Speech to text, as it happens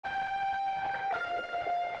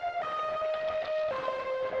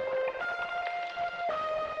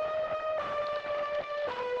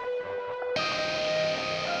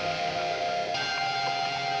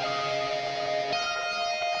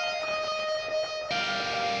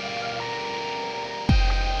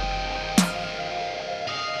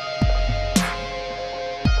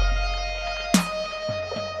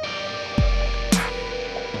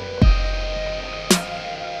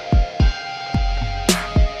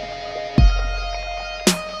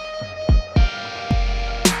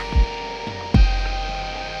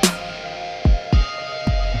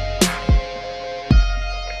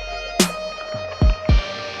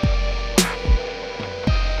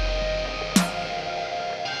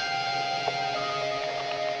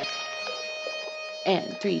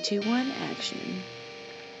And 3, 2, 1, action.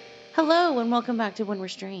 Hello, and welcome back to When We're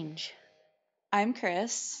Strange. I'm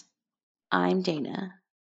Chris, I'm Dana.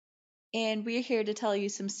 and we're here to tell you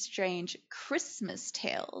some strange Christmas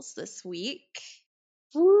tales this week.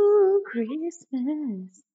 Woo, Christmas,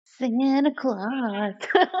 Santa Claus.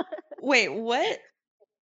 Wait, what?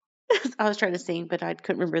 I was trying to sing, but I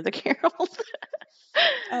couldn't remember the carol.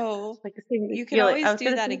 Oh, like sing, you can I always was do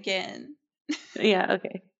gonna that sing. again. Yeah,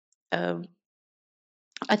 okay.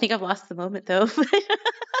 I think I've lost the moment though.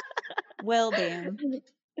 Well, damn.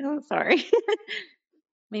 I'm sorry.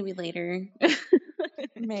 Maybe later.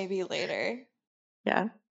 Maybe later. Yeah.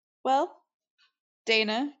 Well,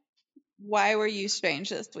 Dana, why were you strange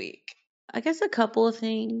this week? I guess a couple of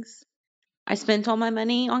things. I spent all my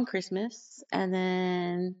money on Christmas, and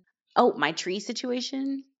then my tree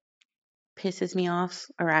situation pisses me off,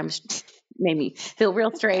 or made me feel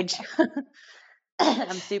real strange.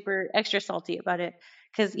 I'm super extra salty about it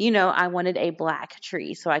because I wanted a black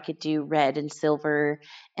tree so I could do red and silver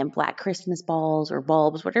and black Christmas balls or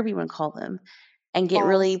bulbs, whatever you want to call them, and get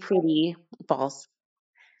really pretty balls.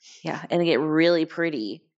 Yeah, and get really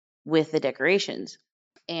pretty with the decorations.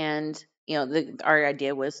 And our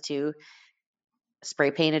idea was to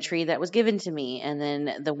spray paint a tree that was given to me, and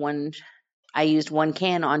then I used one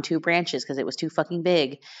can on 2 branches because it was too fucking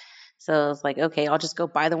big. So I was like, okay, I'll just go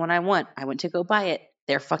buy the one I want. I went to go buy it.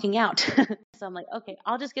 They're fucking out. So I'm like, okay,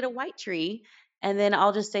 I'll just get a white tree, and then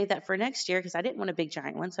I'll just save that for next year because I didn't want a big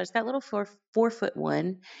giant one. So I just got a little 4-foot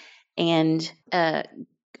one, and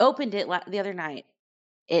opened it the other night.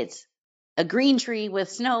 It's a green tree with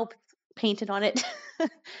snow painted on it.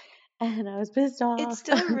 And I was pissed off. It's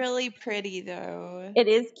still really pretty, though. It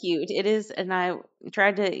is cute. It is, and I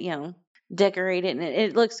tried to, decorate it, and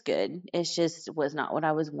it looks good. It just was not what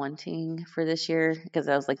I was wanting for this year because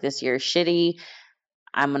I was like, this year is shitty.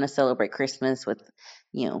 I'm gonna celebrate Christmas with,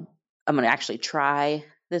 I'm gonna actually try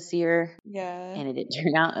this year, Yeah. and it didn't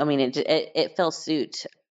turn out. I mean, it fell suit,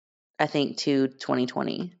 I think, to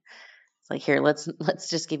 2020. It's like, here, let's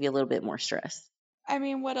just give you a little bit more stress. I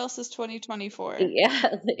mean, what else is 2024?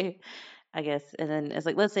 Yeah, I guess. And then it's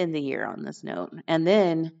like, let's end the year on this note. And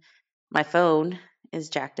then my phone is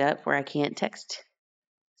jacked up where I can't text.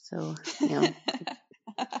 So,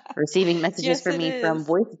 receiving messages Yes, from it me from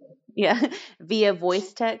is. via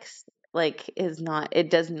voice text, it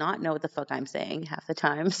does not know what the fuck I'm saying half the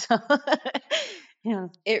time. So, yeah.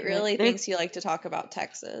 It But really thinks you like to talk about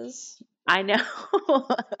Texas. I know.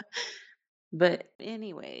 But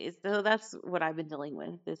anyways, so that's what I've been dealing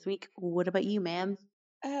with this week. What about you, ma'am?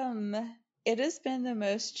 It has been the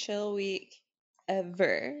most chill week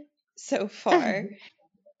ever so far.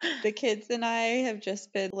 The kids and I have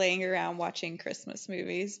just been laying around watching Christmas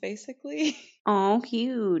movies, basically. Oh,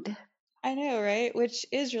 cute. I know, right? Which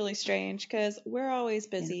is really strange because we're always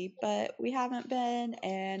Yeah. busy, but we haven't been,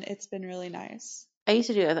 and it's been really nice. I used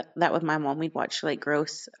to do that with my mom. We'd watch like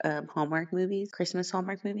gross Hallmark movies, Christmas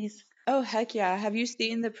Hallmark movies. Oh, heck yeah. Have you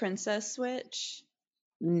seen The Princess Switch?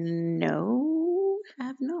 No, I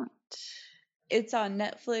have not. It's on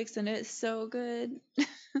Netflix and it's so good.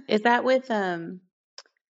 Is that with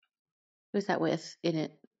who's that with in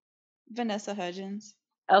it? Vanessa Hudgens.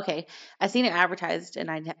 Okay, I seen it advertised,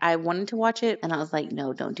 and I wanted to watch it, and I was like,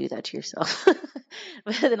 no, don't do that to yourself.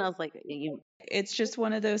 But then I was like, It's just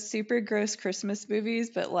one of those super gross Christmas movies,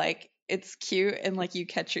 but like it's cute and like you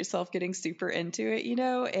catch yourself getting super into it,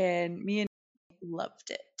 and me and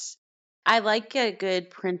loved it. I like a good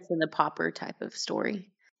Prince and the Pauper type of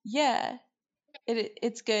story. Yeah,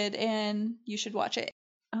 it's good and you should watch it.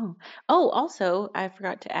 Also, I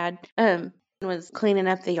forgot to add, was cleaning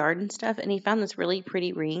up the yard and stuff, and he found this really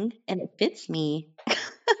pretty ring, and it fits me.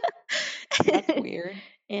 That's weird.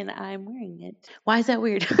 And I'm wearing it. Why is that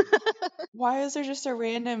weird? Why is there just a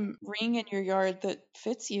random ring in your yard that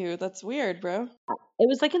fits you? That's weird, bro. It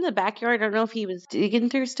was like in the backyard. I don't know if he was digging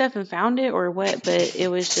through stuff and found it or what, but it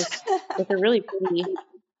was just, it's a really pretty,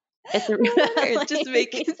 it's a, Weird. Just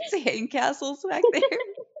making like, sandcastles back there.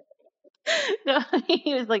 no,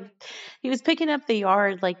 he was picking up the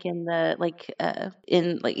yard he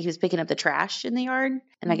was picking up the trash in the yard,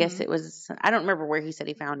 and I guess Mhm. it was, I don't remember where he said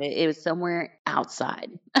he found it. It was somewhere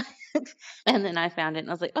outside. And then I found it, and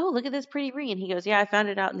I was like, oh, look at this pretty ring. And he goes, yeah, I found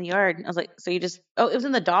it out in the yard. And I was like, so it was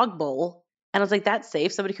in the dog bowl. And I was like, that's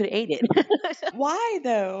safe, somebody could have ate it. Why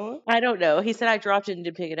though? I don't know. He said I dropped it and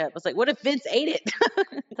didn't pick it up. I was like, what if Vince ate it?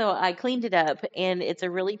 So I cleaned it up, and it's a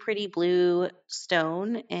really pretty blue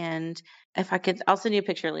stone. And I'll send you a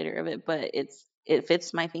picture later of it, but it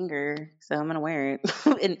fits my finger, so I'm gonna wear it.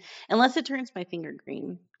 And unless it turns my finger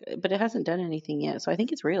green, but it hasn't done anything yet, so I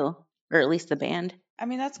think it's real. or at least the band. I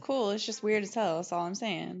mean, that's cool. It's just weird as hell. That's all I'm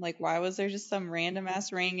saying. Like, why was there just some random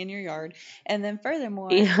ass ring in your yard? And then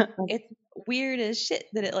furthermore, Yeah, it's weird as shit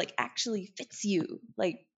that it like actually fits you.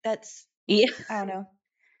 Like, that's, yeah. I don't know,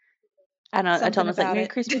 I don't know. I told something him, I was like, about "Merry it.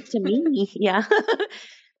 Christmas to me." Yeah.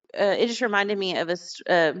 It just reminded me of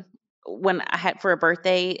when I had for a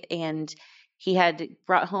birthday, and he had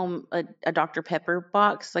brought home a Dr. Pepper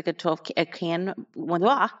box, like a 12 a can one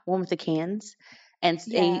with the cans, and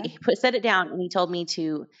Yeah. he set it down, and he told me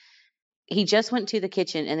to. He just went to the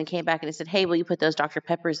kitchen and then came back and he said, "Hey, will you put those Dr.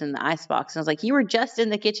 Peppers in the ice box?" And I was like, "You were just in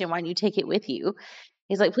the kitchen. Why didn't you take it with you?"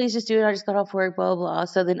 He's like, "Please just do it. I just got off work, blah, blah, blah."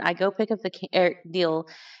 So then I go pick up the deal,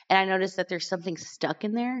 and I notice that there's something stuck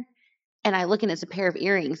in there. And I look and it's a pair of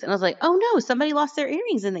earrings. And I was like, "Oh no, somebody lost their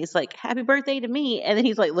earrings." And he's like, "Happy birthday to me." And then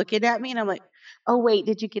he's like looking at me and I'm like, "Oh wait,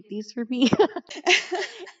 did you get these for me?"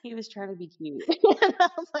 He was trying to be cute. I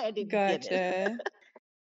was like, "I didn't get it." Gotcha.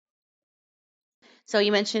 So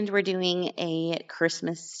you mentioned we're doing a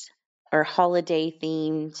Christmas or holiday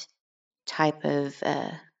themed type of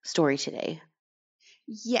story today.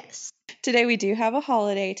 Yes. Today we do have a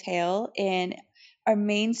holiday tale, and our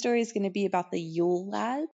main story is going to be about the Yule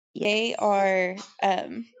Lads. Yes. They are,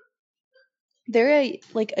 they're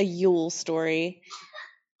like a Yule story.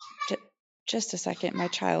 Just a second, my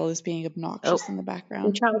child is being obnoxious in the Your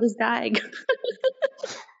background. child is dying.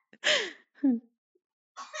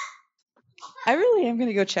 I really am going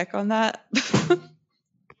to go check on that.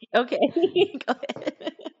 Okay. Go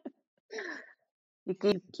ahead.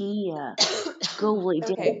 Kia. Go lay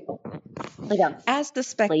down. Okay. Lay down. As Lay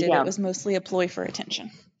suspected, it down. was mostly a ploy for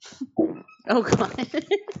attention. Oh god.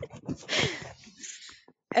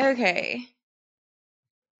 Okay.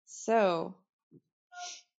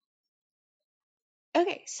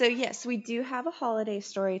 So, yes, we do have a holiday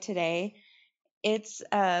story today. It's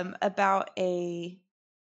about a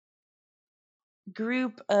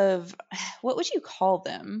group of, what would you call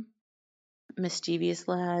them? Mischievous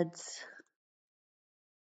lads.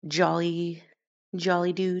 Jolly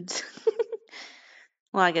dudes.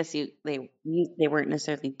 Well, I guess they weren't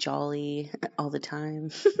necessarily jolly all the time.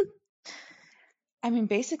 I mean,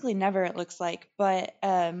 basically never, it looks like, but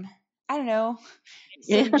I don't know.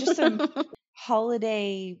 Yeah. Just some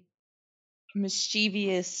holiday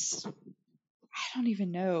mischievous, I don't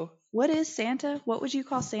even know. What is Santa? What would you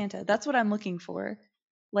call Santa? That's what I'm looking for.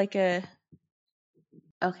 Like a,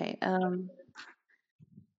 Okay.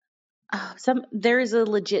 There is a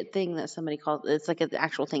legit thing that somebody called. It's like an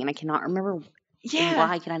actual thing, and I cannot remember. yeah,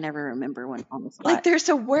 Why can I never remember one on the like spot? there's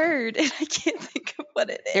a word and I can't think of what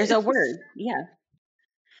it There's is. a word. Yeah.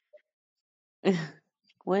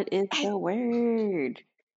 What is I, the word?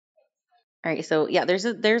 All right. So yeah, there's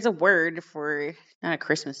a word for not a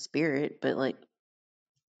Christmas spirit, but like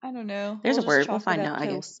I don't know. there's We'll a just word. We'll chalk it find up out, I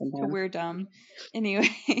guess, to sometime. we're dumb. Anyway,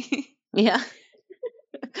 Yeah.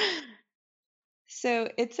 so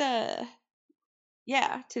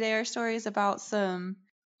today our story is about some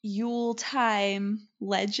Yule time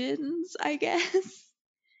legends, I guess.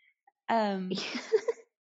 Um,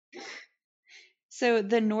 so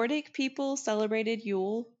the Nordic people celebrated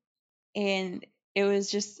Yule, and it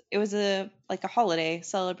was a like a holiday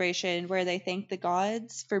celebration where they thanked the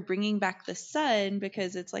gods for bringing back the sun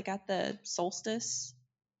because it's like at the solstice.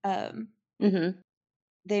 Um, Mhm.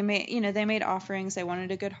 they made offerings. They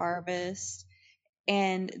wanted a good harvest.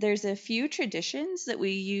 And there's a few traditions that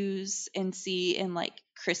we use and see in like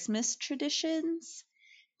Christmas traditions,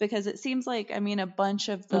 because it seems like, I mean, a bunch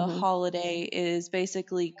of the Mhm. holiday is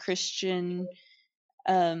basically Christian,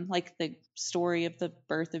 like the story of the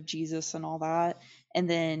birth of Jesus and all that. And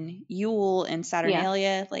then Yule and Yeah.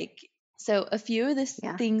 Saturnalia, like, so a few of the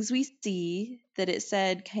Yeah. things we see that it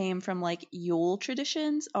said came from like Yule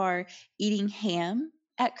traditions are eating ham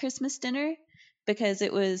at Christmas dinner, because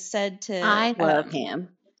it was said to, I love ham.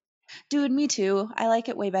 dude, me too. I like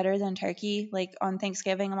it way better than turkey. Like on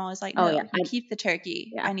Thanksgiving, I'm always like, Oh yeah. no, you keep the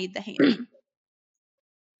turkey. Yeah. I need the ham.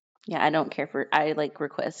 Yeah, I don't care for I like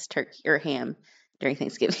request turkey or ham during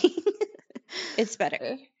Thanksgiving. It's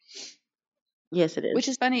better. Yes, it Which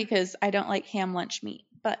is. is funny because I don't like ham lunch meat.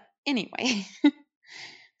 But anyway,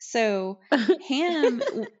 so ham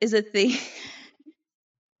is a thing.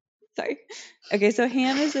 Sorry. Okay, so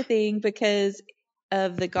ham is a thing because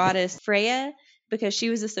of the goddess Freya, because she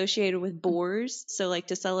was associated with boars. So, like,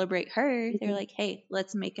 to celebrate her, they're like, hey,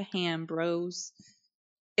 let's make a ham, bros.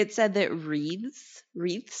 It said that wreaths?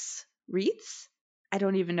 I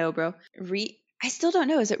don't even know, bro. I still don't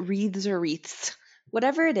know. Is it wreaths or wreaths?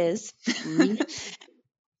 Whatever it is. Wreaths.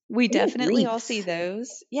 We I think definitely all see wreaths.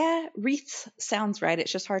 those. Yeah, wreaths sounds right.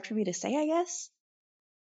 It's just hard for me to say, I guess.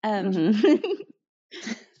 Um, Mhm.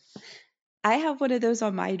 I have one of those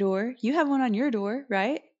on my door. You have one on your door,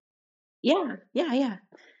 right? Yeah, yeah, yeah.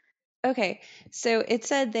 Okay, so it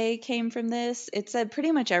said they came from this. It said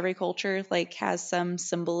pretty much every culture like has some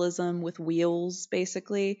symbolism with wheels,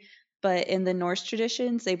 basically. But in the Norse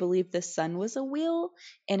traditions, they believe the sun was a wheel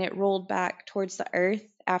and it rolled back towards the earth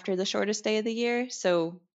after the shortest day of the year,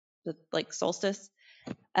 so the like solstice.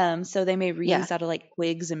 So they made Yeah. wreaths out of like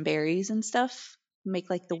twigs and berries and stuff, make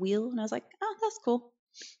like the wheel, and I was like, oh, that's cool.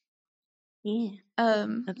 Yeah.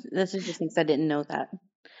 Um, That's interesting 'cause I didn't know that.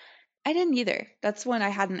 I didn't either. That's one I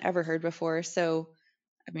hadn't ever heard before. So,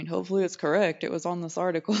 I mean, hopefully it's correct. It was on this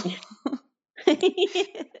article.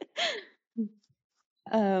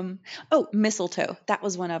 Oh, mistletoe. That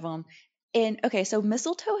was one of them. And okay, so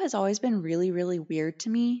mistletoe has always been really, really weird to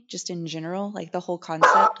me, just in general. Like the whole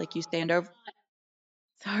concept, like you stand over.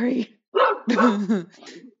 Sorry.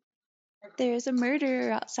 There's a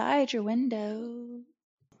murderer outside your window.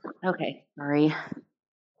 Okay, sorry.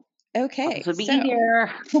 This Okay, would be easier.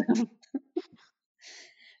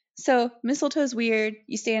 so mistletoe's weird.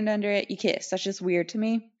 You stand under it, you kiss. That's just weird to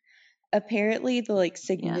me. Apparently, the like Yeah.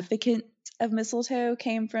 significance of mistletoe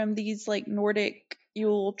came from these like Nordic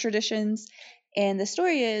Yule traditions, and the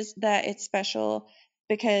story is that it's special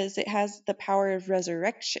because it has the power of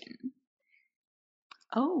resurrection.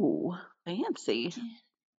 Oh, fancy.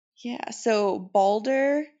 Yeah, so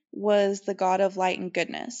Balder was the god of light and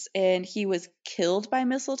goodness, and he was killed by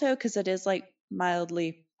mistletoe because it is like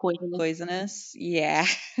mildly Poisonous. poisonous. Yeah.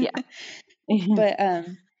 Yeah. But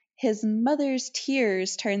his mother's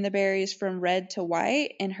tears turned the berries from red to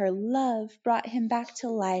white, and her love brought him back to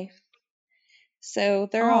life. So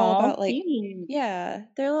they're all Oh, about like, cute. yeah,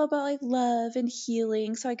 they're all about like love and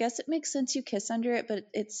healing. So I guess it makes sense you kiss under it, but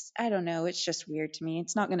it's, I don't know, it's just weird to me.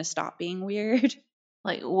 It's not going to stop being weird.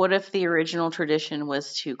 Like, what if the original tradition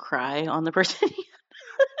was to cry on the person?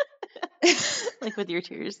 Like with your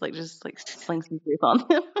tears, like just like sling some truth on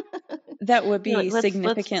them. That would You're like, be let's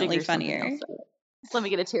significantly figure something else funnier. out. Just let me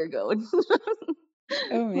get a tear going.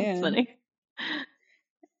 Oh That's man. funny.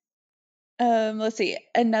 Let's see.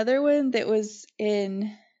 Another one that was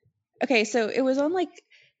in, okay, so it was on like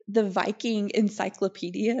the Viking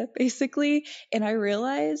encyclopedia basically, and I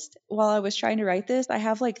realized while I was trying to write this, I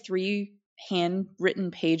have like 3 handwritten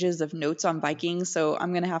pages of notes on Vikings, so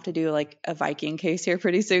I'm going to have to do like a Viking case here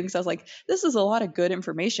pretty soon cuz I was like this is a lot of good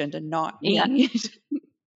information to not Yeah. need.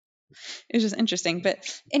 It's just interesting, but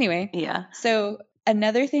anyway, Yeah. so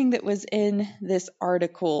another thing that was in this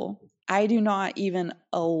article, I do not even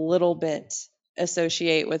a little bit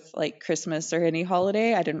associate with like Christmas or any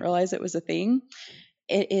holiday. I didn't realize it was a thing.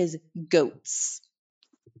 It is goats.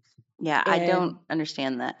 Yeah. I don't And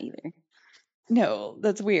understand that either. no,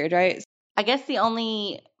 that's weird, right? I guess the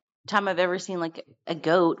only time I've ever seen like a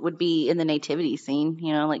goat would be in the nativity scene,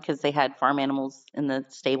 like because they had farm animals in the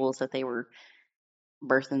stables that they were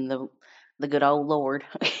birthing the good old Lord.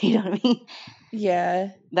 You know what I mean?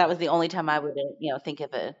 Yeah. That was the only time I would, think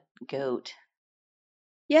of a goat.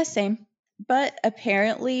 Yeah, same. But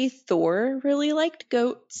apparently Thor really liked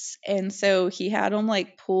goats, and so he had him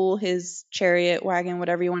like pull his chariot, wagon,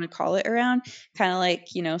 whatever you want to call it, around, kind of like,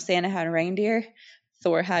 Santa had reindeer.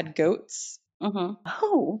 Thor had goats. Mm-hmm.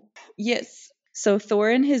 Oh, Yes. So Thor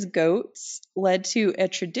and his goats led to a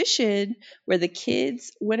tradition where the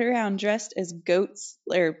kids went around dressed as goats,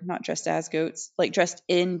 or not dressed as goats, like dressed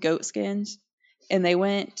in goat skins. And they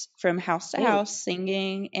went from house to ew. house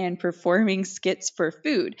singing and performing skits for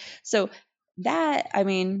food. So that, I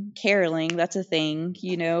mean, caroling, that's a thing,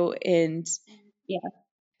 and Yeah.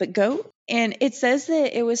 but goat. And it says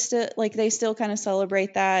that it was still like they still kind of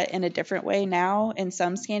celebrate that in a different way now in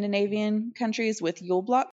some Scandinavian countries with Yule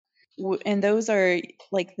block. And those are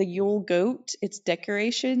like the Yule goat. It's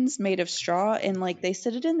decorations made of straw, and like they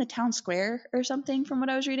sit it in the town square or something from what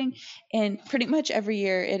I was reading. And pretty much every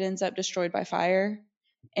year it ends up destroyed by fire.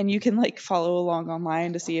 And you can like follow along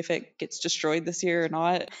online to see if it gets destroyed this year or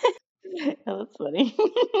not. Oh, that's funny.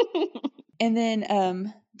 And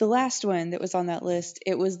then the last one that was on that list,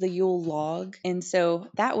 it was the Yule log. And so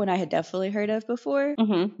that one I had definitely heard of before.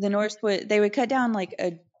 Mm-hmm. The Norse would cut down like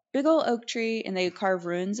a big old oak tree and they would carve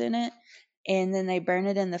runes in it. And then they burn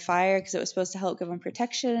it in the fire because it was supposed to help give them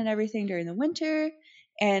protection and everything during the winter.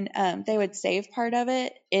 And they would save part of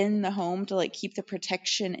it in the home to like keep the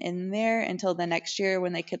protection in there until the next year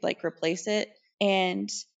when they could like replace it. And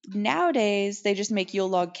nowadays they just make Yule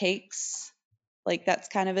log cakes, like that's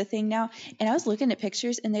kind of a thing now. And I was looking at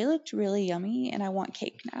pictures and they looked really yummy and I want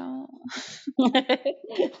cake now.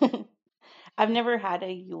 I've never had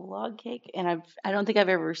a Yule log cake, and I don't think I've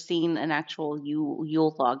ever seen an actual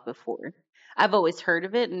Yule log before. I've always heard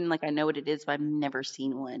of it and like I know what it is, but I've never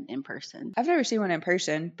seen one in person. I've never seen one in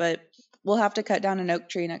person, but we'll have to cut down an oak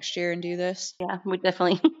tree next year and do this. Yeah, we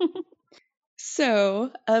definitely.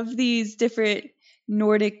 So, of these different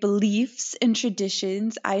Nordic beliefs and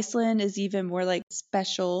traditions, Iceland is even more like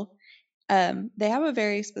special. They have a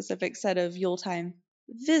very specific set of Yuletime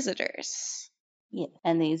visitors. Yeah,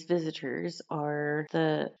 and these visitors are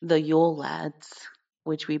the Yule lads,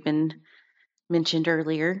 which we've been mentioned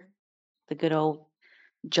earlier. The good old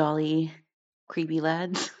jolly, creepy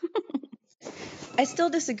lads. I still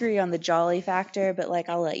disagree on the jolly factor, but like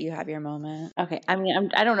I'll let you have your moment. Okay, I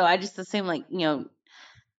mean, I don't know. I just assume like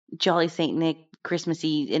Jolly Saint Nick,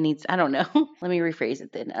 Christmassy. It needs. I don't know. Let me rephrase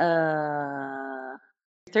it then.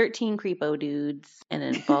 13 creepo dudes, and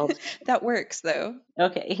it involves. That works though.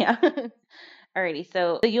 Okay, yeah. Alrighty,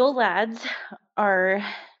 so the Yule lads are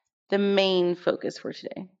the main focus for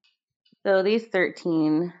today. So these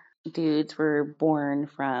 13 dudes were born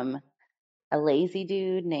from a lazy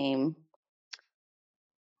dude named.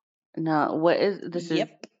 No, what is this?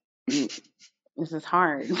 Yep. This is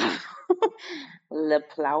hard. Le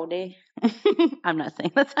Plaude. I'm not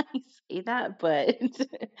saying that's how you say that, but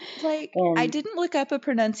Like I didn't look up a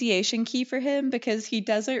pronunciation key for him because he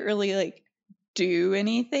doesn't really like do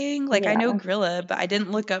anything. Like I know Grilla, but I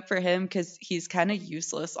didn't look up for him because he's kind of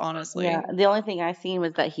useless, honestly. Yeah, the only thing I seen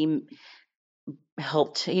was that he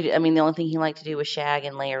helped. The only thing he liked to do was shag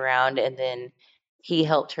and lay around, and then he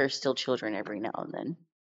helped her steal children every now and then.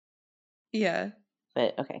 Yeah.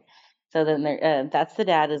 But okay, so then there, that's the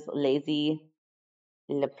dad is Lazy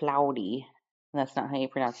Leplaudy. That's not how you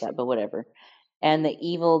pronounce that, but whatever. And the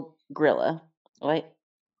evil Grilla, right?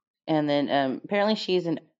 And then apparently she's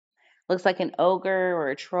looks like an ogre or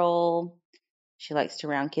a troll. She likes to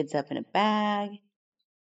round kids up in a bag,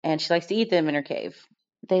 and she likes to eat them in her cave.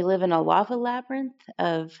 They live in a lava labyrinth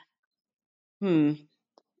of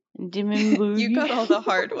Dimmenburg. You got all the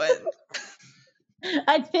hard ones.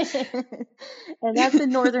 I did, and that's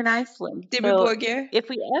in northern Iceland. Dimmenborgir. So if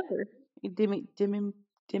we ever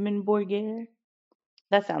Dimmenborgir,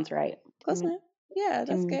 that sounds right. Close enough. Yeah,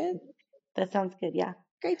 that's good. That sounds good. Yeah.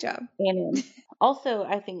 Great job. And also,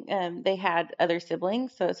 I think they had other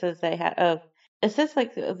siblings. So it says they had. It says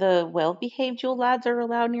like the well-behaved Yule lads are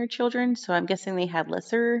allowed near children. So I'm guessing they had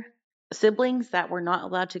lesser siblings that were not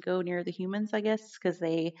allowed to go near the humans. I guess because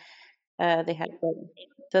they had brothers.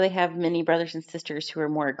 So they have many brothers and sisters who are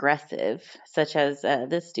more aggressive, such as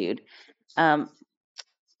this dude.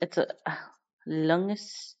 It's a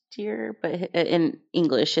lungasteer, but in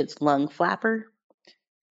English it's lung flapper.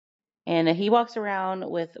 And he walks around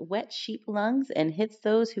with wet sheep lungs and hits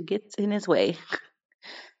those who gets in his way.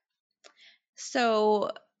 So,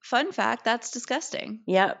 fun fact, that's disgusting.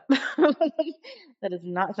 Yep. That does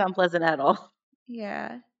not sound pleasant at all.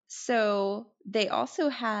 Yeah. So, they also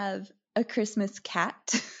have a Christmas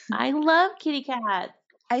cat. I love kitty cats.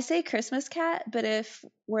 I say Christmas cat, but if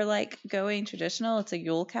we're like going traditional, it's a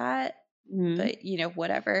Yule cat. But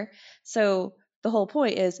whatever. So, the whole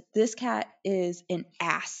point is this cat is an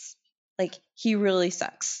ass. Like, he really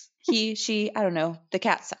sucks. He, she, I don't know. The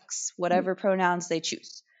cat sucks. Whatever pronouns they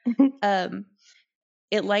choose.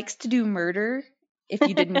 It likes to do murder if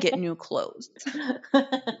you didn't get new clothes.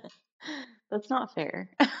 That's not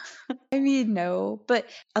fair. I mean, no, but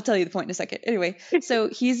I'll tell you the point in a second. Anyway, so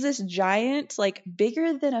he's this giant, like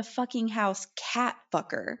bigger than a fucking house cat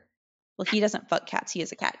fucker. Well, he doesn't fuck cats. He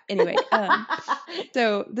is a cat. Anyway,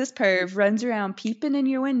 so this perv runs around peeping in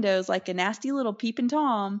your windows like a nasty little peeping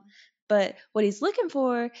Tom. But what he's looking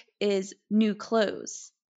for is new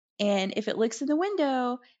clothes. And if it looks in the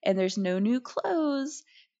window and there's no new clothes,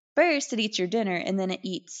 first it eats your dinner and then it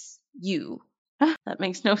eats you. That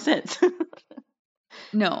makes no sense.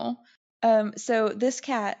 No. So this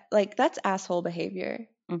cat, like, that's asshole behavior.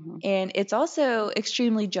 Mm-hmm. And it's also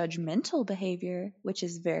extremely judgmental behavior, which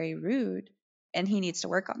is very rude. And he needs to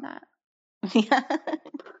work on that. Yeah.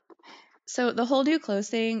 So the whole new clothes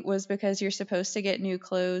thing was because you're supposed to get new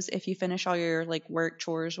clothes if you finish all your like work,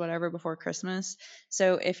 chores, whatever before Christmas.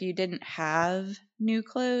 So if you didn't have new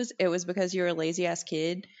clothes, it was because you were a lazy ass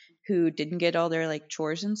kid who didn't get all their like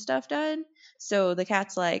chores and stuff done. So the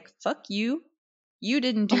cat's like, fuck you. You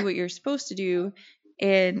didn't do what you're supposed to do.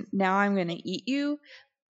 And now I'm going to eat you.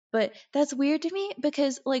 But that's weird to me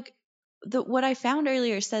because like what I found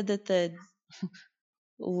earlier said that the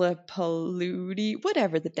Lepaludi,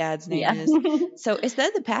 whatever the dad's name is. So it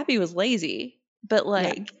said the pappy was lazy, but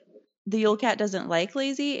like the Yule cat doesn't like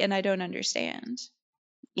lazy, and I don't understand.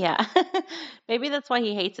 Yeah. Maybe that's why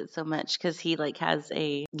he hates it so much because he like has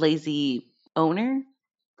a lazy owner.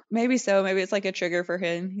 Maybe so. Maybe it's like a trigger for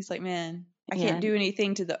him. He's like, man, I Yeah. can't do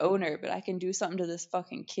anything to the owner, but I can do something to this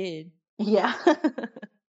fucking kid. Yeah.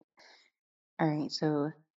 All right,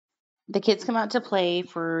 so the kids come out to play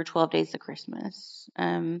for 12 days of Christmas.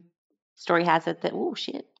 Story has it that, oh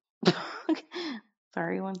shit.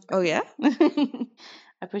 Sorry, one Oh, yeah? second.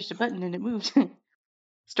 I pushed a button and it moved.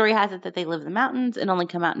 Story has it that they live in the mountains and only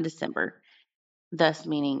come out in December, thus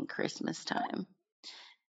meaning Christmas time.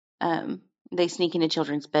 They sneak into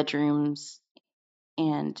children's bedrooms,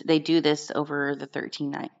 and they do this over the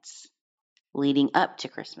 13 nights leading up to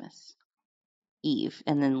Christmas Eve,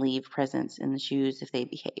 and then leave presents in the shoes if they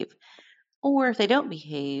behave. Or if they don't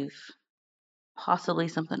behave, possibly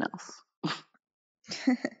something else.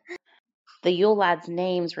 The Yule lads'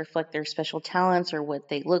 names reflect their special talents or what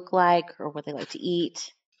they look like or what they like to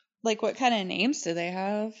eat. Like, what kind of names do they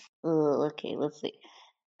have? Okay, let's see.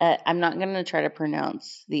 I'm not going to try to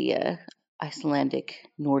pronounce the Icelandic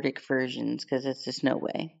Nordic versions because it's just no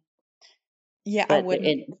way. Yeah, I But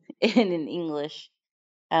wouldn't. in English,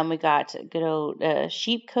 we got good old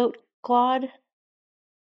sheepcoat Claude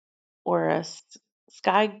or a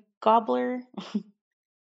sky gobbler,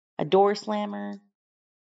 a door slammer,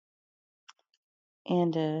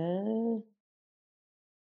 and a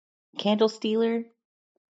candle stealer,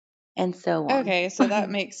 and so on. Okay, so that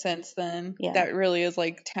makes sense then. Yeah. That really is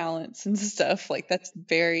like talents and stuff. Like, that's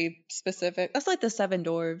very specific. That's like the Seven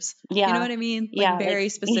Dwarves. You know Yeah. what I mean? Like, Yeah. very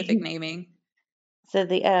specific naming. So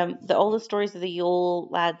the oldest stories of the Yule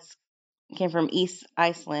lads came from East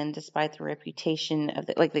Iceland, despite the reputation of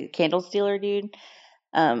the candle stealer dude.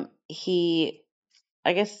 He,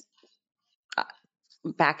 I guess,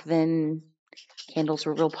 back then candles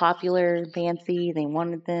were real popular and fancy. They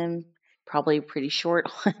wanted them. Probably pretty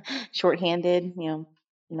short-handed.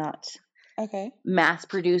 Not Okay. mass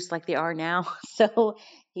produced like they are now. So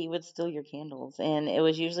he would steal your candles, and it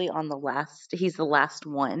was usually on the last. He's the last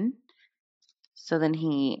one. So then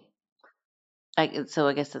so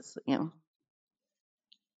I guess it's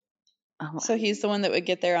So he's the one that would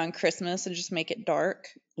get there on Christmas and just make it dark.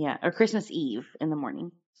 yeah, or Christmas Eve in the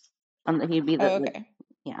morning. He'd be Oh, okay.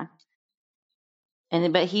 yeah,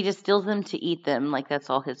 but he just steals them to eat them. Like that's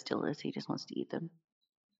all his deal is. He just wants to eat them,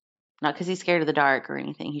 not because he's scared of the dark or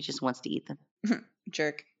anything. He just wants to eat them.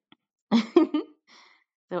 Jerk.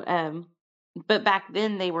 So but back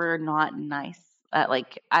then they were not nice.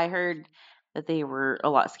 Like I heard that they were a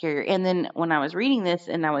lot scarier. And then when I was reading this,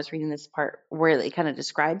 and I was reading this part where it kind of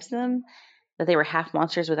describes them, that they were half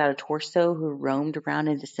monsters without a torso who roamed around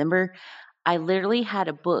in December. I literally had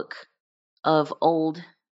a book of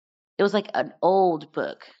it was like an old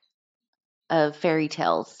book of fairy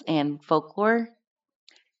tales and folklore.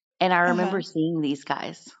 And I remember seeing these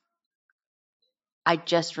guys. I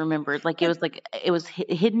just remembered, it was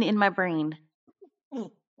hidden in my brain.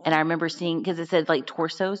 And I remember seeing, because it said like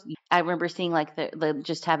torsos. I remember seeing like the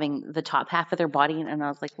just having the top half of their body, and I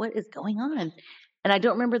was like, what is going on? And I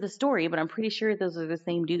don't remember the story, but I'm pretty sure those are the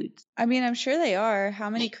same dudes. I mean, I'm sure they are. How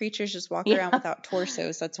many creatures just walk around Yeah. without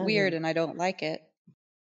torsos? That's weird and I don't like it.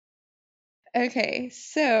 Okay,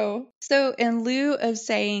 so in lieu of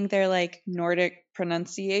saying they're like Nordic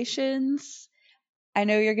pronunciations, I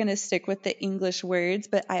know you're going to stick with the English words,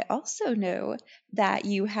 but I also know that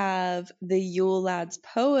you have the Yule Lads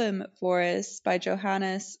poem for us by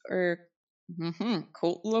Johannes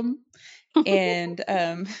Coultham, and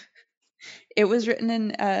it was written in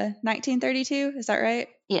 1932. Is that right?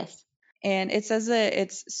 Yes. And it says that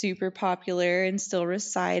it's super popular and still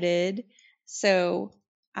recited. So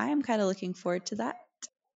I'm kind of looking forward to that.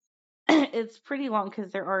 It's pretty long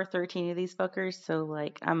because there are 13 of these fuckers. So,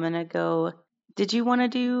 like, I'm going to go. Did you want to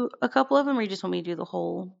do a couple of them, or you just want me to do the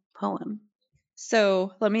whole poem?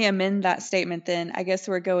 So let me amend that statement then. I guess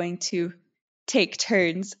we're going to take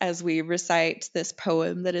turns as we recite this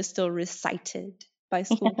poem that is still recited by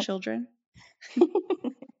school children.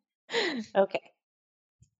 Okay.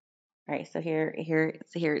 All right. So here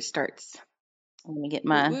it starts. Let me get Woot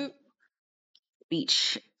my woot.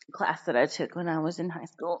 speech class that I took when I was in high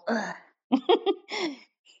school.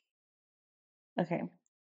 Okay.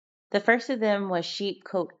 The first of them was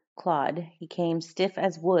Sheepcoat Claude. He came stiff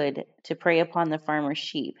as wood to prey upon the farmer's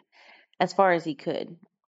sheep, as far as he could.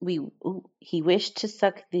 He wished to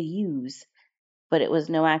suck the ewes, but it was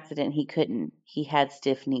no accident he couldn't. He had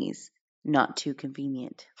stiff knees. Not too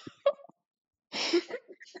convenient.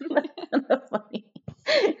 That's funny.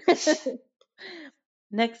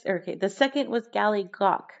 Next, okay, the second was Gally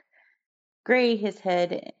Gawk. Gray his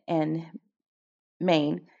head and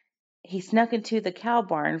mane. He snuck into the cow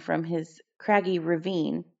barn from his craggy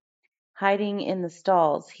ravine. Hiding in the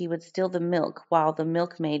stalls, he would steal the milk while the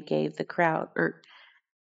milkmaid gave the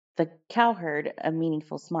cowherd a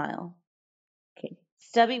meaningful smile.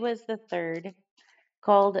 Stubby was the third,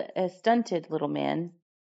 called a stunted little man,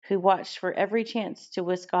 who watched for every chance to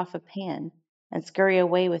whisk off a pan and scurry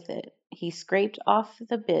away with it. He scraped off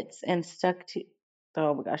the bits and stuck to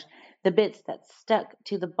oh my gosh, the bits that stuck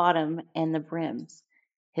to the bottom and the brims,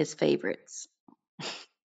 his favorites.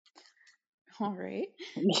 All right.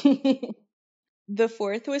 The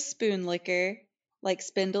fourth was Spoon Licker. Like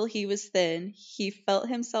Spindle, he was thin. He felt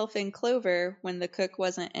himself in clover when the cook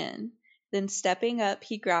wasn't in. Then stepping up,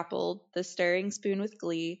 he grappled the stirring spoon with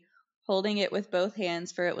glee, holding it with both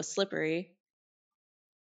hands, for it was slippery.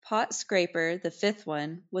 Pot Scraper, the fifth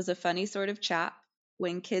one, was a funny sort of chap.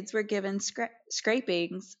 When kids were given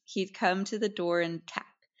scrapings, he'd come to the door and tap,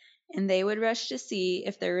 and they would rush to see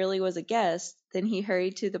if there really was a guest. Then he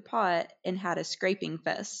hurried to the pot and had a scraping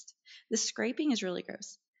fest. The scraping is really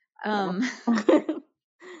gross.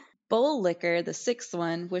 Bowl Licker, the sixth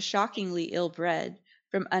one, was shockingly ill-bred.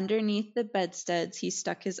 From underneath the bedsteads he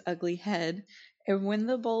stuck his ugly head, and when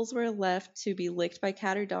the bowls were left to be licked by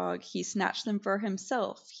cat or dog, he snatched them for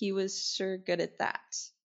himself. He was sure good at that.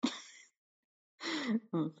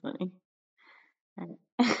 That's funny.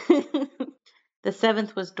 The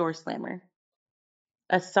seventh was Door Slammer,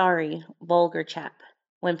 a sorry, vulgar chap.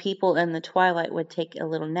 When people in the twilight would take a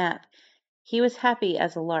little nap, he was happy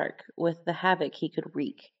as a lark with the havoc he could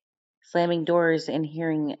wreak, slamming doors and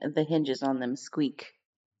hearing the hinges on them squeak.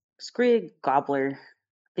 Scrig Gobbler,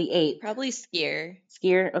 the eighth. Probably Skier.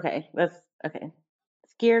 Skier, okay, that's okay.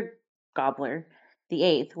 Skier Gobbler, the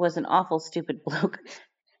eighth, was an awful stupid bloke.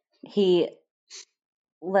 He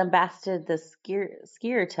lambasted the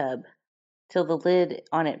skier tub till the lid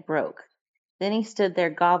on it broke. Then he stood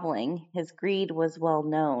there gobbling. His greed was well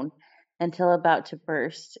known. Until about to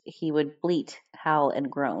burst, he would bleat, howl,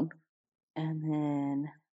 and groan. And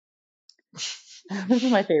then this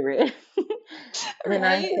is my favorite. The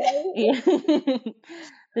ninth, Right? yeah.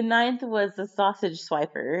 The ninth was the sausage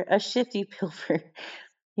swiper, a shifty pilfer.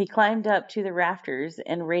 He climbed up to the rafters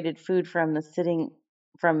and raided food from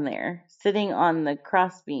there, sitting on the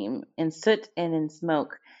crossbeam in soot and in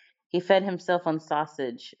smoke. He fed himself on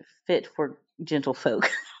sausage, fit for gentle folk.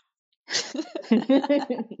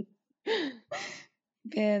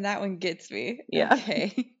 Man, that one gets me. Yeah.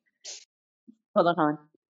 Okay. Hold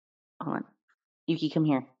on. Yuki, come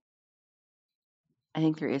here. I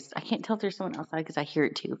think there is. I can't tell if there's someone outside because I hear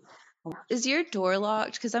it too. Is your door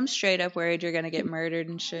locked? Because I'm straight up worried you're going to get murdered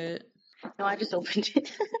and shit. No, I just opened it.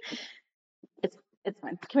 It's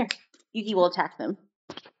fine. Come here. Yuki will attack them.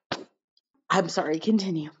 I'm sorry.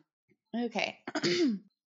 Continue. Okay.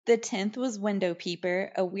 The 10th was Window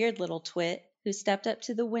Peeper, a weird little twit who stepped up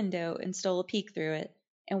to the window and stole a peek through it,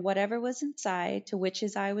 and whatever was inside to which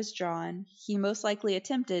his eye was drawn, he most likely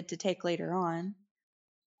attempted to take later on.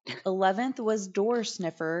 11th was Door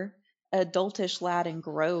Sniffer, a doltish lad and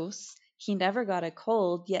gross. He never got a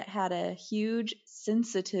cold, yet had a huge,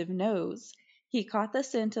 sensitive nose. He caught the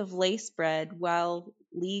scent of lace bread while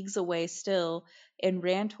leagues away still, and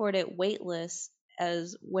ran toward it weightless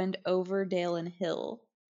as went over dale and hill.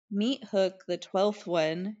 Meat Hook, the 12th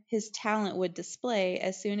one, his talent would display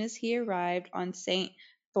as soon as he arrived on St.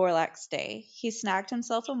 Thorlak's Day. He snagged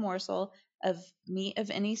himself a morsel of meat of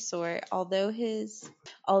any sort, although his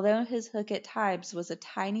hook at times was a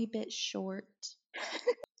tiny bit short.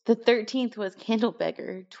 The 13th was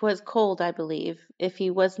Candlebeggar. 'Twas cold, I believe, if he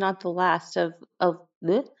was not the last the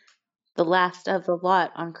last of the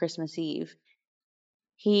lot on Christmas Eve.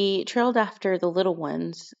 He trailed after the little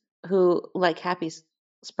ones, who, like happy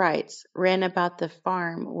sprites, ran about the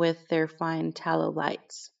farm with their fine tallow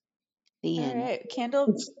lights. The All end. right,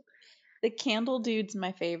 the candle dude's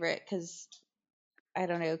my favorite because I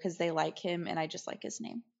don't know, because they like him and I just like his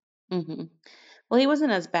name. Hmm. Well, he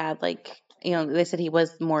wasn't as bad. Like, they said he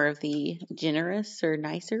was more of the generous or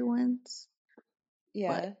nicer ones.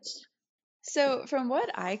 Yeah. But So, from what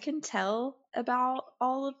I can tell about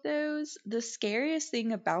all of those, the scariest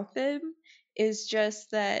thing about them is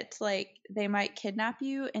just that, like, they might kidnap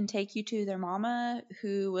you and take you to their mama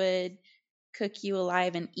who would cook you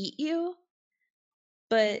alive and eat you.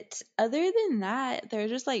 But other than that, they're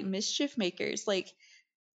just like mischief makers. Like,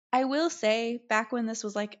 I will say, back when this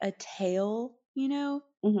was like a tale,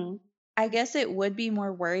 hmm. I guess it would be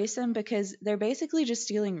more worrisome because they're basically just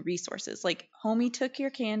stealing resources. Like, homie took your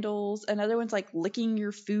candles, another one's like licking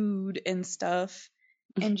your food and stuff,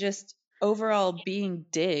 and just overall being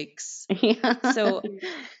dicks. Yeah. So,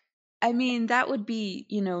 I mean, that would be,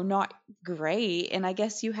 not great. And I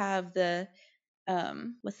guess you have the,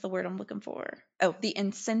 what's the word I'm looking for? Oh, the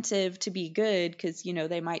incentive to be good because,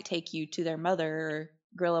 they might take you to their mother, or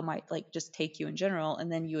Grilla might like just take you in general,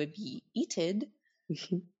 and then you would be eaten.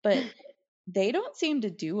 But they don't seem to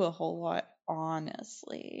do a whole lot,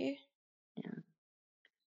 honestly.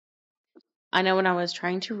 I know when I was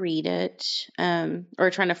trying to read it, or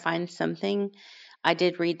trying to find something, I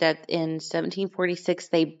did read that in 1746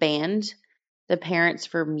 they banned the parents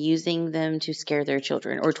from using them to scare their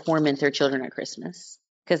children or torment their children at Christmas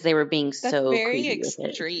because they were being That's so very creepy with it.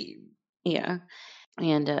 extreme. Yeah.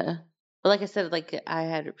 And but like I said, like I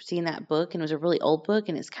had seen that book and it was a really old book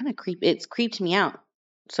and it's kind of it's creeped me out.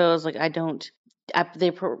 So I was like, I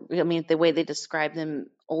mean, the way they describe them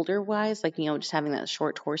older wise, like, just having that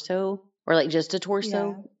short torso or like just a Yeah.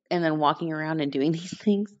 torso and then walking around and doing these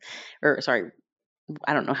things, or sorry,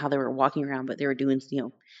 I don't know how they were walking around, but they were doing,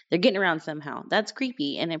 they're getting around somehow. That's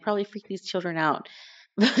creepy. And it probably freaked these children out.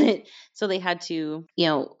 But so they had to,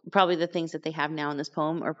 probably the things that they have now in this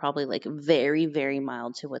poem are probably like very, very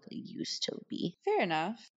mild to what they used to be. Fair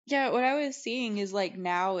enough. Yeah, what I was seeing is like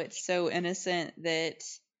now it's so innocent that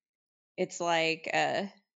it's like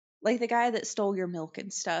the guy that stole your milk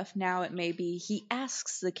and stuff. Now it may be he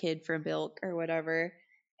asks the kid for milk or whatever.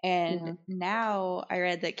 And Yeah. now I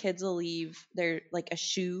read that kids will leave their like a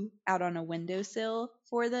shoe out on a windowsill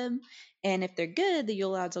for them. And if they're good, the Yule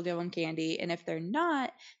lads will give them candy. And if they're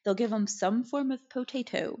not, they'll give them some form of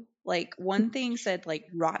potato. Like one thing said like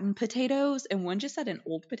rotten potatoes, and one just said an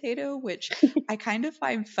old potato, which I kind of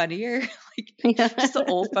find funnier. Like just the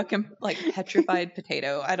old fucking like petrified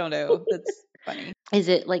potato. I don't know. That's funny. Is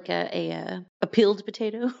it like a peeled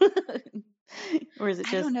potato? Or is it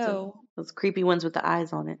I don't just know. those creepy ones with the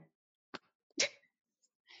eyes on it?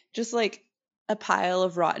 Just like a pile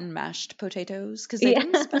of rotten mashed potatoes because they Yeah.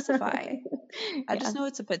 didn't specify. I Yeah, just know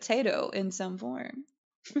it's a potato in some form.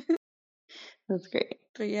 that's great.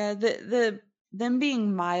 But yeah, the them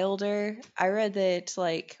being milder, I read that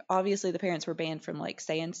like obviously the parents were banned from like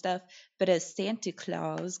saying stuff, but as Santa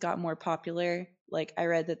Claus got more popular, like I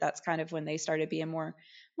read that that's kind of when they started being more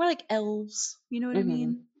like elves, you know what I Hmm.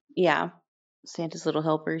 mean? Yeah, Santa's little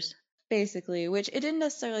helpers. Basically, which it didn't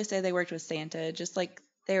necessarily say they worked with Santa, just like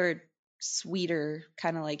they were sweeter,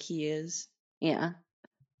 kind of like he is. Yeah.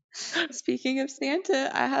 Speaking of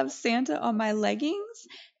Santa, I have Santa on my leggings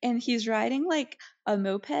and he's riding like a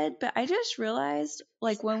moped, but I just realized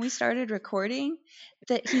like when we started recording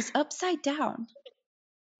that he's upside down.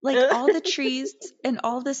 Like all the trees and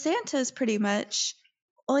all the Santas pretty much.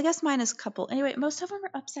 Well, I guess mine is a couple. Anyway, most of them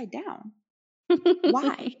are upside down.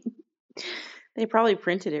 Why? They probably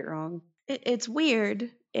printed it wrong. It's weird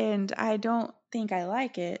and I don't think I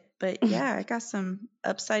like it, but yeah, I got some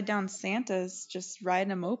upside down Santas just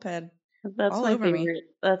riding a moped That's all my over me. favorite.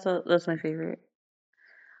 That's my favorite.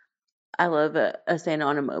 I love a Santa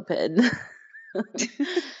on a moped.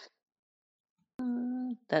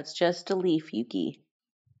 That's just a leaf, Yuki.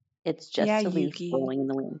 It's Yeah, just a leaf Yuki. blowing in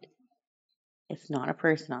the wind. It's not a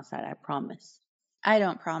person outside, I promise. I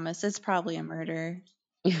don't promise. It's probably a murder.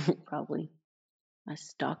 Probably a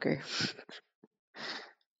stalker.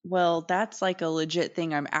 Well, that's like a legit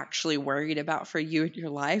thing I'm actually worried about for you and your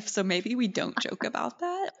life, so maybe we don't joke about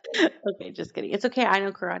that. Okay, just kidding. It's okay. I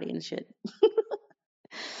know karate and shit.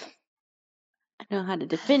 I know how to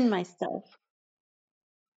defend myself.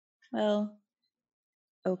 Well,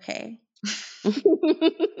 okay.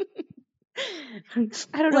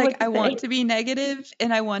 I don't know Like, what to I say. want to be negative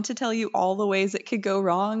and I want to tell you all the ways it could go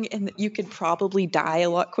wrong and that you could probably die a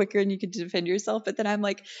lot quicker and you could defend yourself, but then I'm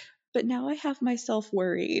like, but now I have myself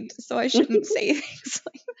worried, so I shouldn't say things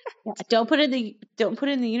like Yeah, don't put it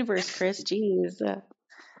in the universe, Chris. Jeez.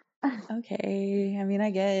 okay, I mean,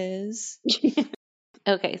 I guess.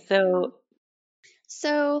 Okay, so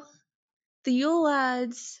So, the Yule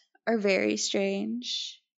lads are very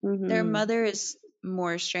strange. Their mhm, mother is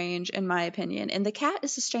more strange, in my opinion. And the cat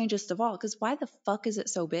is the strangest of all, because why the fuck is it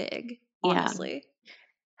so big? yeah. Honestly.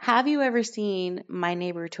 Have you ever seen My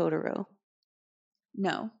Neighbor Totoro?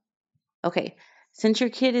 No. Okay, since your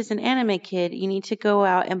kid is an anime kid, you need to go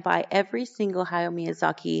out and buy every single Hayao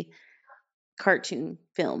Miyazaki cartoon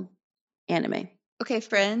film anime. Okay,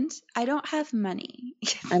 friend, I don't have money.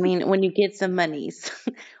 I mean, when you get some monies,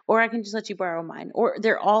 or I can just let you borrow mine, or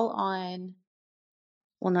they're all on.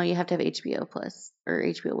 Well, no, you have to have HBO Plus or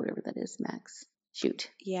HBO, whatever that is, Max.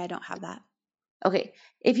 Shoot. Yeah, I don't have that. Okay,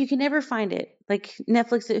 if you can never find it, like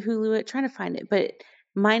Netflix it, Hulu it, trying to find it. But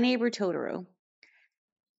My Neighbor Totoro,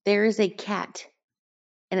 there is a cat,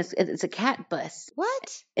 and it's a cat bus.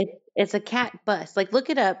 What? It's a cat bus. Like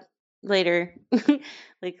look it up later.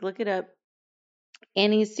 Like look it up.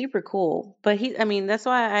 And he's super cool. But I mean, that's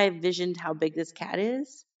why I envisioned how big this cat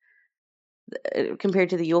is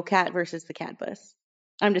compared to the Yule cat versus the cat bus.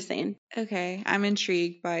 I'm just saying. Okay, I'm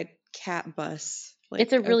intrigued by cat bus.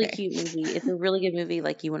 It's Like, a really okay. cute movie. It's a really good movie.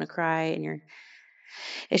 Like you want to cry, and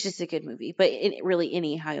it's just a good movie. But really,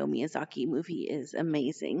 any Hayao Miyazaki movie is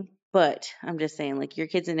amazing. But I'm just saying, like your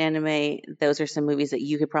kids in anime, those are some movies that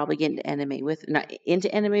you could probably get into anime with, not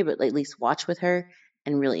into anime, but at least watch with her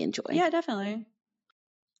and really enjoy. Yeah, definitely.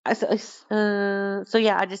 So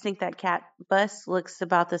yeah, I just think that cat bus looks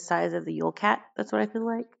about the size of the Yule cat. That's what I feel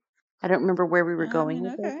like. I don't remember where we were I going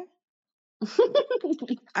mean, with okay. it.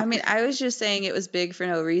 I mean, I was just saying it was big for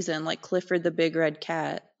no reason, like Clifford the Big Red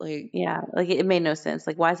Cat. Like, Yeah, like it made no sense.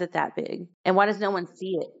 Like, why is it that big? And why does no one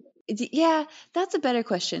see yeah, that's a better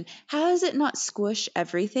question. How does it not squish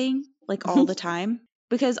everything like all the it? time?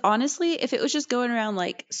 Because honestly, if it was just going around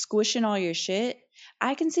like squishing all your shit,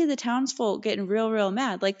 I can see the townsfolk getting real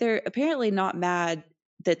mad. Like they're apparently not mad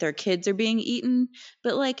that their kids are being eaten,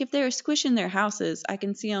 but like if they're squishing their houses, I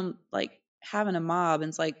can see them like having a mob and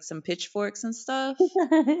it's like some pitchforks and stuff.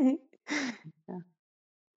 Yeah.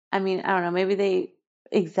 I mean, I don't know. Maybe they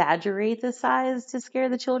exaggerate the size to scare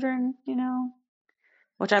the children,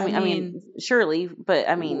 Which I I mean, mean, surely, but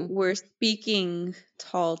I mean, we're speaking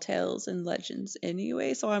tall tales and legends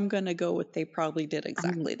anyway, so I'm gonna go with they probably did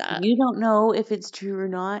exactly that. you don't know if it's true or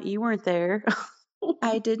not. You weren't there.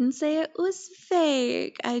 I didn't say it was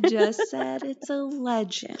fake. I just said it's a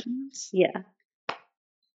legend. Yeah.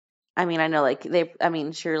 I mean, I know, like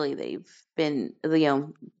surely they've been,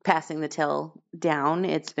 passing the tail down.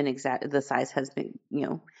 It's been the size has been,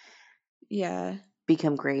 Yeah.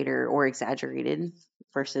 become greater or exaggerated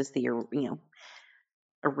versus the,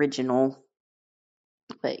 original.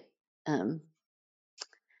 But,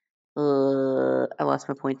 I lost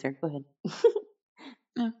my point there. Go ahead.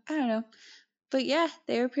 I don't know. But yeah,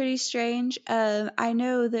 they were pretty strange. I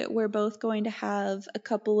know that we're both going to have a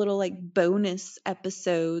couple little like bonus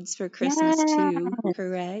episodes for Christmas too, Yes.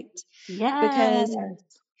 correct? Because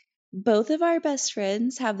Yes. both of our best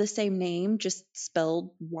friends have the same name, just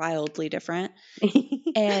spelled wildly different.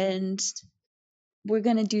 And we're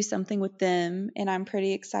going to do something with them, and I'm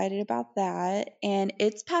pretty excited about that. And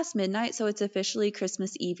it's past midnight, so it's officially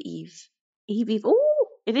Christmas Eve Eve. Eve. Ooh,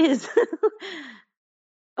 it is.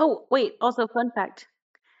 Oh, wait. Also, fun fact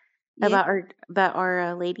Yeah. about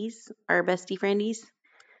our ladies, our bestie friendies.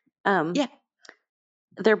 Yeah.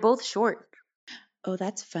 They're both short. Oh,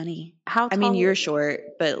 that's funny. How I mean, tall? you're short,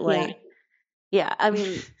 but Yeah. like, Yeah. I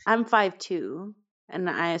mean, I'm 5'2", and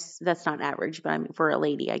that's not average, but I mean for a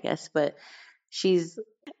lady, I guess. But she's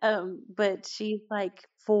like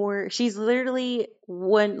she's literally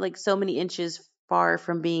so many inches far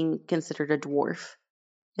from being considered a dwarf.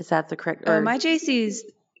 Is that the correct oh, or? my JC's,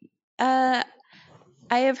 uh,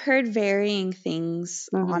 I have heard varying things,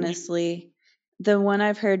 Mhm. honestly. The one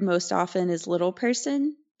I've heard most often is little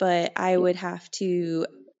person, but I Yeah. would have to,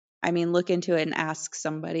 I mean, look into it and ask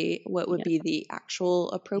somebody what would Yeah. be the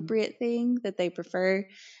actual appropriate thing that they prefer,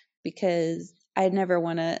 because I never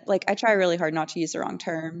want to, like, I try really hard not to use the wrong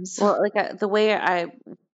terms. Well, like the way I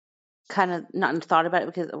kind of not thought about it,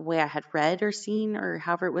 because the way I had read or seen or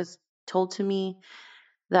however it was told to me,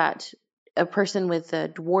 that a person with a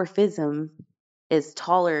dwarfism is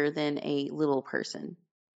taller than a little person.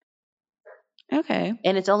 Okay.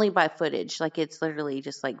 And it's only by footage. Like it's literally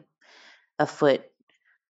just like a foot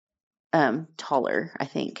taller, I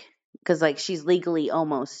think. Because like she's legally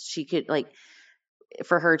almost, she could like,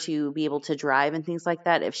 for her to be able to drive and things like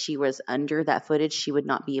that, if she was under that footage, she would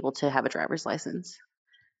not be able to have a driver's license.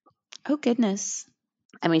 Oh, goodness.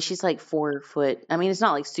 I mean, she's like 4 foot. I mean, it's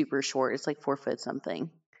not like super short. It's like 4 foot something.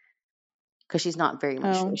 Because she's not very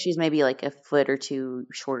much short. Oh, She's maybe like a foot or two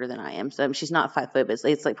shorter than I am. So she's not 5 foot, but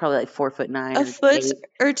it's like probably like 4'9" a or foot 8.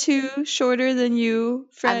 or two shorter than you,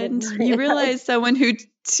 I mean, friend. You realize someone who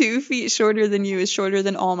 2 feet shorter than you is shorter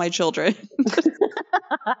than all my children.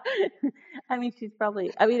 I mean, she's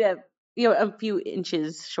probably. I mean, a few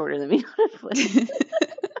inches shorter than me. Not a foot.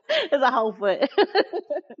 It's a whole foot.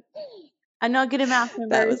 I'm not good at math That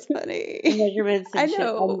numbers was and funny. measurements I and shit.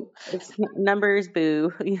 know. It's numbers,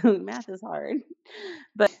 boo. Math is hard.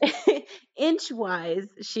 But inch wise,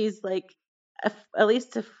 she's like at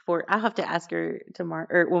least a 4. I'll have to ask her tomorrow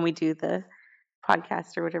or when we do the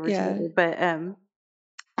podcast or whatever Yeah. together. But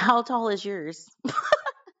how tall is yours?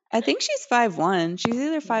 I think she's 5'1". She's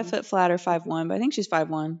either 5 foot flat or 5'1", but I think she's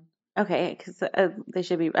 5'1". Okay, because they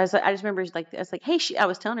should be. I just remember like I was like, hey, I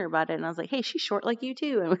was telling her about it, and I was like, hey, she's short like you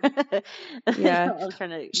too. I Yeah. was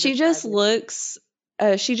trying to She describe just her. looks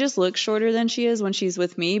she just looks shorter than she is when she's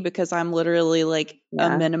with me, because I'm literally like a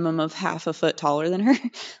Yeah, minimum of half a foot taller than her.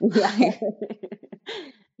 yeah.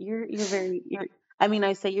 You're very. I mean,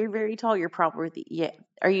 I say you're very tall. You're probably yeah.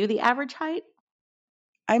 Are you the average height?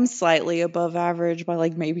 I'm slightly above average by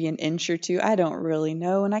like maybe an inch or two. I don't really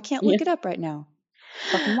know, and I can't look Yeah. it up right now.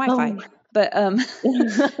 Fucking Oh. Wi-Fi. But I'm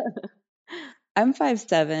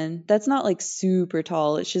 5'7". That's not like super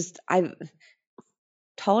tall. It's just I'm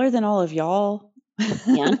taller than all of y'all.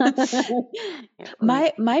 Yeah.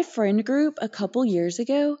 Yeah, My friend group a couple years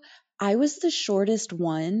ago, I was the shortest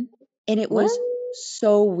one, and it what? was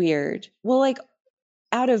so weird. Well, like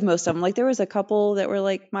out of most of them, like there was a couple that were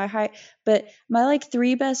like my height, but my like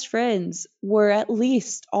three best friends were at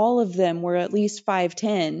least all of them were at least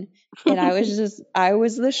 5'10", and I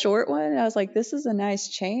was the short one, and I was like, this is a nice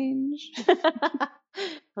change.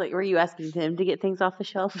 Like, were you asking them to get things off the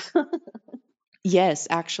shelves? Yes,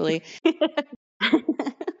 actually.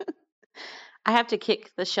 I have to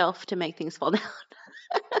kick the shelf to make things fall down.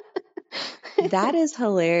 That is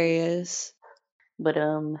hilarious. But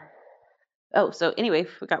oh, so anyway,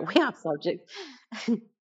 we got way off subject.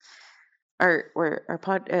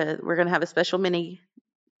 We're gonna have a special mini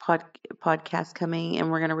podcast coming, and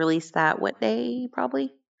we're gonna release that what day?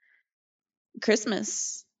 Probably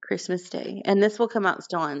Christmas. Christmas Day, and this will come out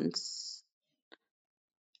still on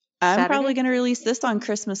I'm probably Saturday. going to release this on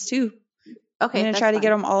Christmas too. I'm Okay, going to that's try to fine. get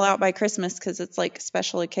them all out by Christmas because it's like a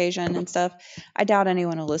special occasion and stuff. I doubt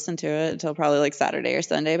anyone will listen to it until probably like Saturday or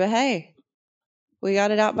Sunday, but hey, we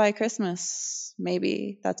got it out by Christmas.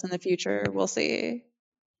 Maybe that's in the future. We'll see.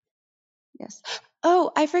 Yes.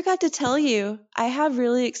 Oh, I forgot to tell you, I have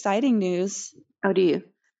really exciting news. Oh, do you?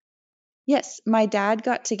 Yes, my dad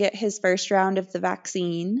got to get his first round of the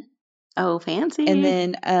vaccine. Oh, fancy. And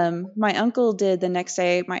then my uncle did the next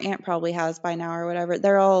day. My aunt probably has by now or whatever.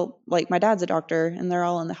 They're all like my dad's a doctor, and they're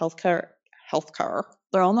all in the healthcare.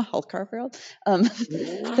 They're all in the healthcare field.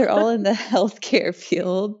 They're all in the healthcare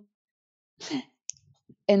field,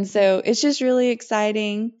 and so it's just really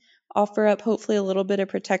exciting. Offer up hopefully a little bit of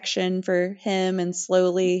protection for him, and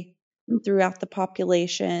slowly throughout the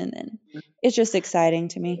population, and it's just exciting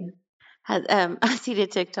to me. I seen a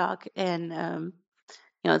TikTok, and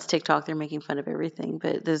it's TikTok. They're making fun of everything.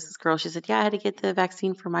 But there's this girl. She said, "Yeah, I had to get the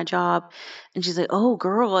vaccine for my job," and she's like, "Oh,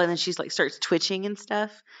 girl," and then she's like starts twitching and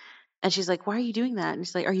stuff. And she's like, "Why are you doing that?" And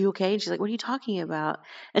she's like, "Are you okay?" And she's like, "What are you talking about?"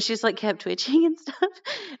 And she's like kept twitching and stuff.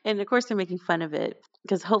 And of course they're making fun of it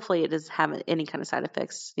because hopefully it doesn't have any kind of side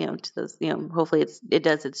effects, to those, hopefully it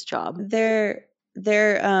does its job. They're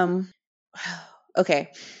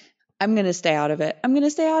okay. I'm going to stay out of it. I'm going to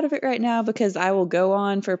stay out of it right now because I will go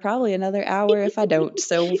on for probably another hour if I don't.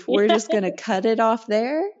 So we're just going to cut it off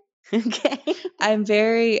there. Okay. I'm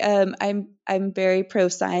very pro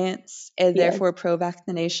science and Yeah. therefore pro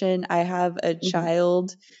vaccination. I have a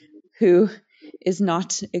child who is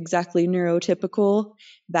not exactly neurotypical.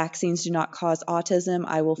 Vaccines do not cause autism.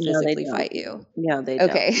 I will No, they physically don't. fight you. No, they don't.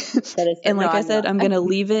 Okay. And No, like I I'm said, not. I'm going to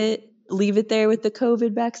leave it there with the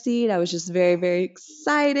COVID vaccine. I was just very, very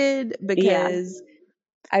excited Yeah. because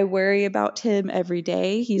I worry about him every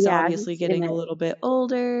day. He's Yeah. obviously He's in getting a it. little bit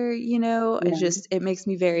older, Yeah. it makes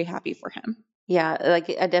me very happy for him. Yeah, like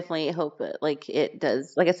I definitely hope that like it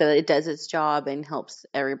does. Like I said, it does its job and helps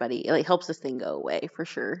everybody. Like helps this thing go away for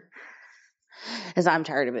sure. As I'm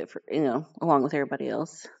tired of it, along with everybody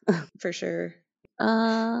else. For sure.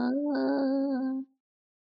 Uh,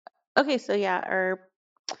 okay, so yeah, our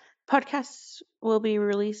podcast will be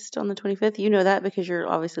released on the 25th. You know that because you're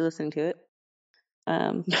obviously listening to it.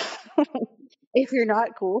 Um, if you're not,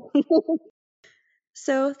 cool.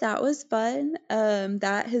 So that was fun.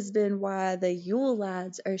 That has been why the Yule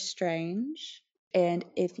lads are strange. And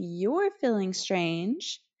if you're feeling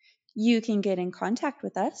strange, you can get in contact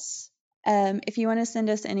with us. If you want to send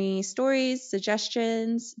us any stories,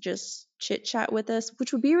 suggestions, just chit chat with us,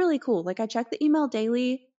 which would be really cool. Like I check the email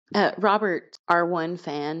daily. Robert, our one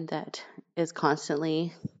fan that is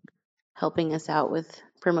constantly helping us out with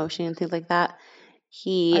promotion and things like that.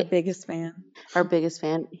 Our biggest fan. Our biggest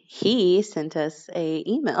fan, he sent us a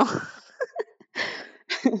email.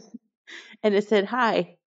 And it said,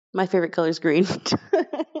 "Hi, my favorite color is green."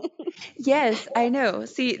 Yes, I know.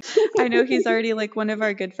 See, I know he's already like one of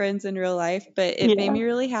our good friends in real life, but it made Yeah. me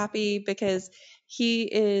really happy because he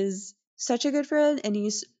is such a good friend and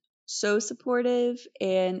he's so supportive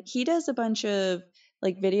and he does a bunch of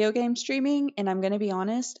like video game streaming, and I'm going to be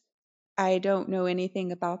honest, I don't know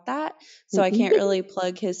anything about that, so I can't really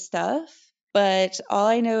plug his stuff, but all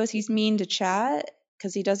I know is he's mean to chat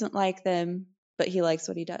because he doesn't like them, but he likes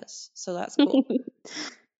what he does. So that's cool.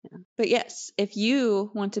 But yes, if you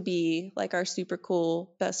want to be like our super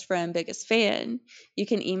cool best friend, biggest fan, you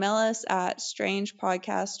can email us at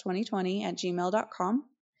strangepodcast2020@gmail.com.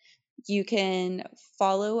 You can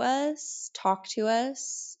follow us, talk to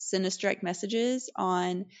us, send us direct messages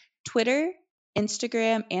on Twitter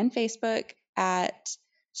Instagram and Facebook at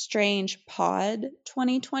Strange Pod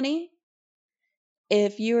 2020.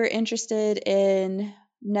 If you are interested in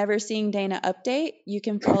never seeing Dana update, you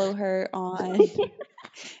can follow her on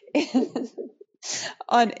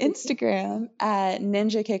Instagram at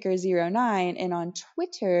NinjaKicker09 and on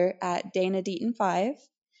Twitter at Dana Deaton5.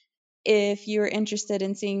 If you're interested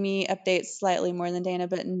in seeing me update slightly more than Dana,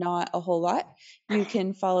 but not a whole lot, you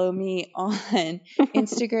can follow me on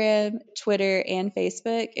Instagram, Twitter, and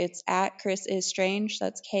Facebook. It's at Chris is Strange.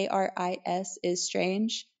 That's KRIS is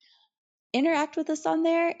Strange. Interact with us on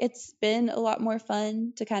there. It's been a lot more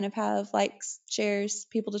fun to kind of have likes, shares,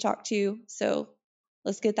 people to talk to. So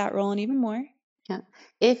let's get that rolling even more. Yeah.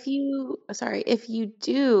 If you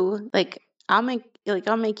do, like, I'll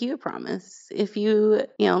make you a promise. If you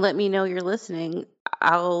let me know you're listening,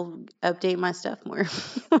 I'll update my stuff more.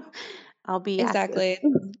 I'll be Exactly.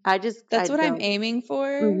 active. That's what I'm don't. aiming for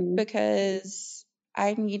Mhm. because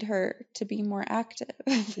I need her to be more active.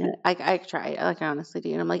 Yeah, I try. I honestly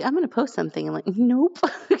do, and I'm like, I'm gonna post something. I'm like, nope,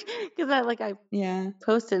 because I Yeah.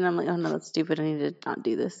 posted, and I'm like, oh no, that's stupid. I need to not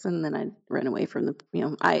do this, and then I run away from the.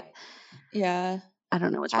 Yeah. I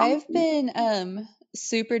don't know what's wrong with I've me. been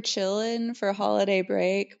super chilling for holiday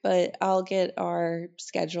break, but I'll get our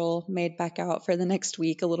schedule made back out for the next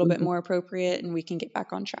week a little bit more appropriate and we can get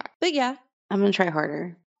back on track. But yeah, I'm gonna try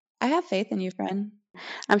harder. I have faith in you, friend.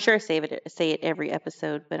 I'm sure I say it every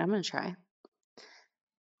episode, but I'm gonna try.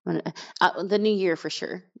 The new year for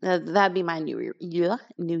sure. That'd be my new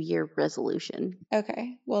year resolution.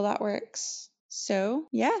 Okay, well, that works. So,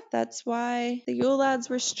 yeah, that's why the Yule Lads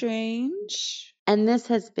were strange. And this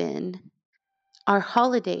has been our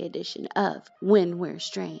holiday edition of When We're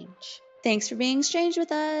Strange. Thanks for being strange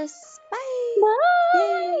with us. Bye. Bye.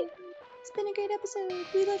 Yay. It's been a great episode.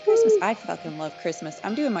 We love Christmas. I fucking love Christmas.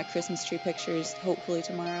 I'm doing my Christmas tree pictures hopefully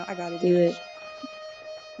tomorrow. I gotta do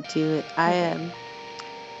Do it. I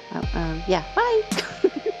Okay. am. Yeah. Bye.